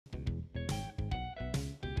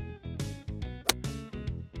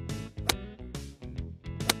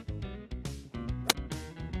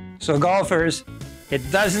So golfers,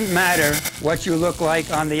 it doesn't matter what you look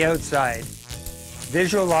like on the outside.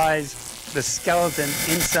 Visualize the skeleton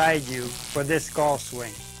inside you for this golf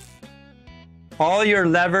swing. All your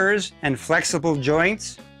levers and flexible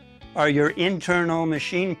joints are your internal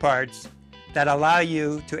machine parts that allow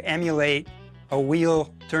you to emulate a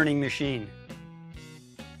wheel-turning machine.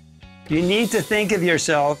 You need to think of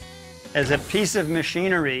yourself as a piece of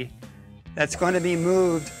machinery that's going to be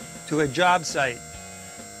moved to a job site.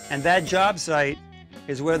 And that job site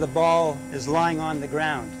is where the ball is lying on the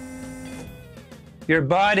ground. Your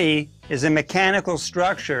body is a mechanical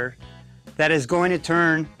structure that is going to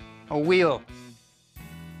turn a wheel.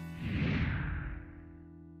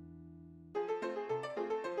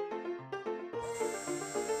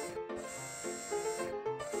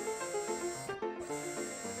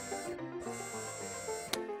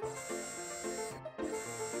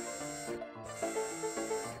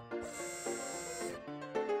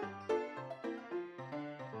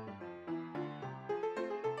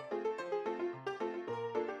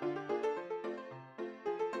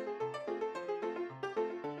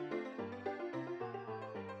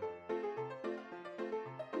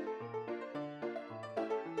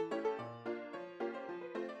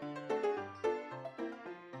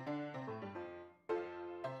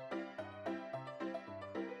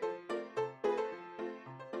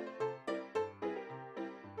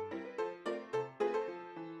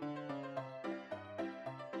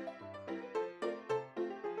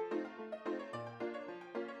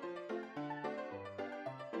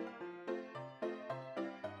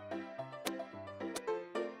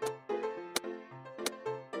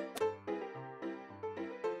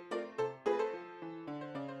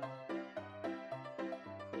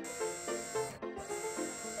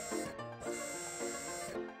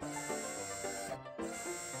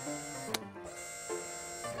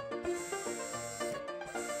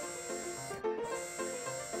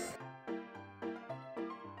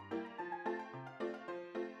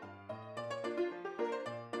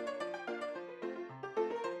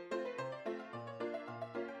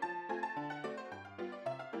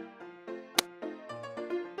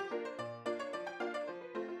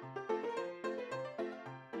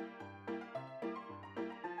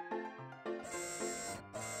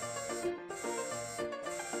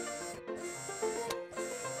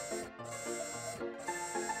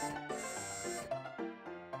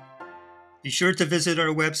 Be sure to visit our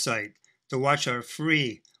website to watch our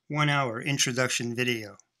free 1-hour introduction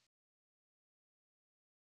video.